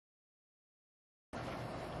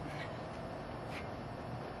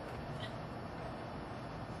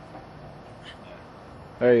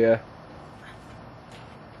There you go.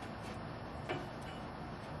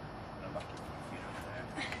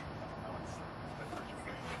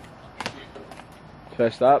 Should I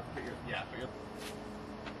stop? Yeah.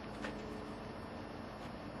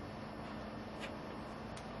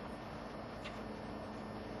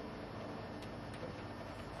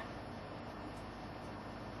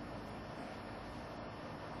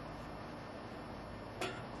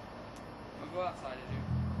 We'll go outside, dude.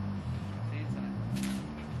 Stay inside.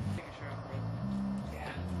 Take your shirt off, bro.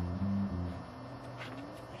 Yeah.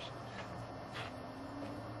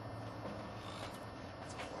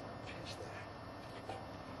 That's a horrible pitch there.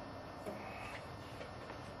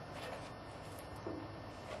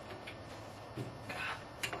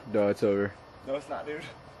 No, it's over. No, it's not, dude.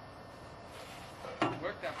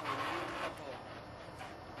 Work that pole, dude. That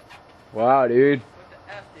pole. Wow, dude. With the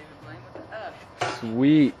F, David Blaine, with the F.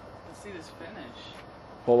 Sweet. Let's see this finish.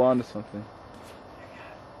 Hold on to something.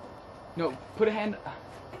 No, put a hand.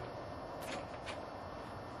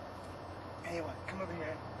 Hey, what? Come over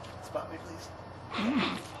here. Spot me, please.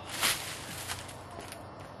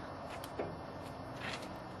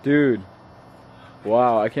 Dude.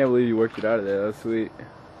 Wow, I can't believe you worked it out of there. That's sweet.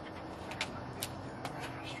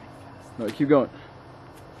 No, keep going.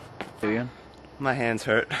 Do it again. My hands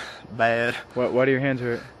hurt. Bad. Why do your hands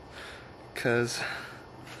hurt? Cause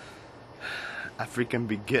I freaking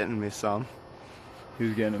be getting me some. He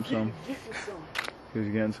was getting him some. He was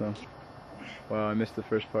getting some. Wow, I missed the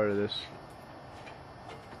first part of this.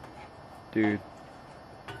 Dude.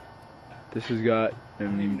 This has got... I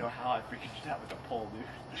don't even know how I freaking did that with the pole, dude.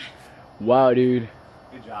 Wow, dude.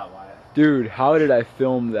 Good job, Wyatt. Dude, how did I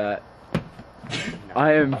film that? No.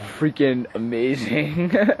 I am freaking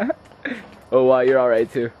amazing. Oh wow, you're alright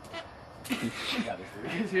too. You got this,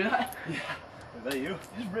 dude. You see that? Yeah. Is that you?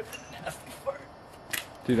 Just ripped the nasty fart.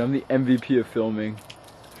 Dude, I'm the MVP of filming.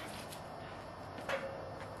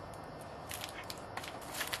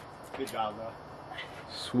 Good job, bro.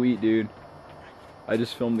 Sweet, dude. I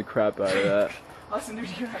just filmed the crap out of that. Listen,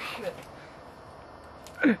 dude, you're not shit.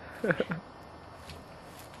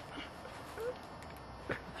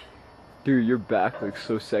 Dude, your back looks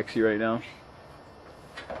so sexy right now.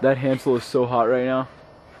 That Hansel is so hot right now.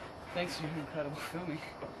 Thanks for your incredible filming.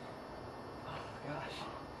 Oh gosh.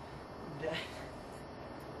 I'm dead.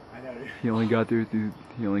 I know, dude. He only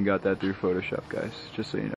got that through Photoshop, guys. Just so you know.